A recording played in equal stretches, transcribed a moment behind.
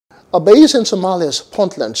A base in Somalia's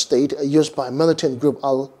Puntland State used by militant group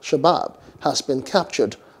Al-Shabaab has been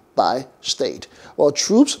captured by state. While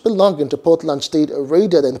troops belonging to Puntland State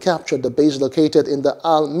raided and captured the base located in the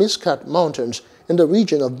Al-Miskat mountains in the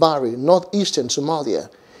region of Bari, northeastern Somalia.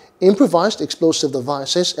 Improvised explosive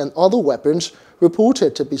devices and other weapons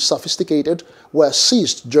reported to be sophisticated were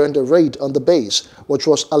seized during the raid on the base, which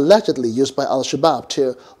was allegedly used by Al-Shabaab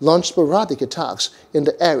to launch sporadic attacks in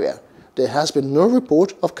the area. There has been no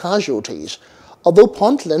report of casualties. Although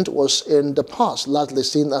Puntland was in the past largely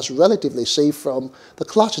seen as relatively safe from the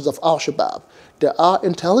clutches of Al-Shabaab, there are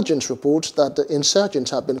intelligence reports that the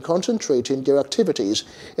insurgents have been concentrating their activities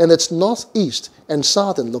in its northeast and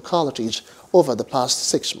southern localities over the past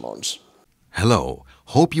 6 months. Hello,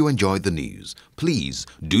 hope you enjoyed the news. Please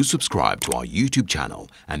do subscribe to our YouTube channel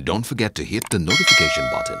and don't forget to hit the notification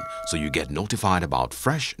button so you get notified about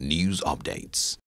fresh news updates.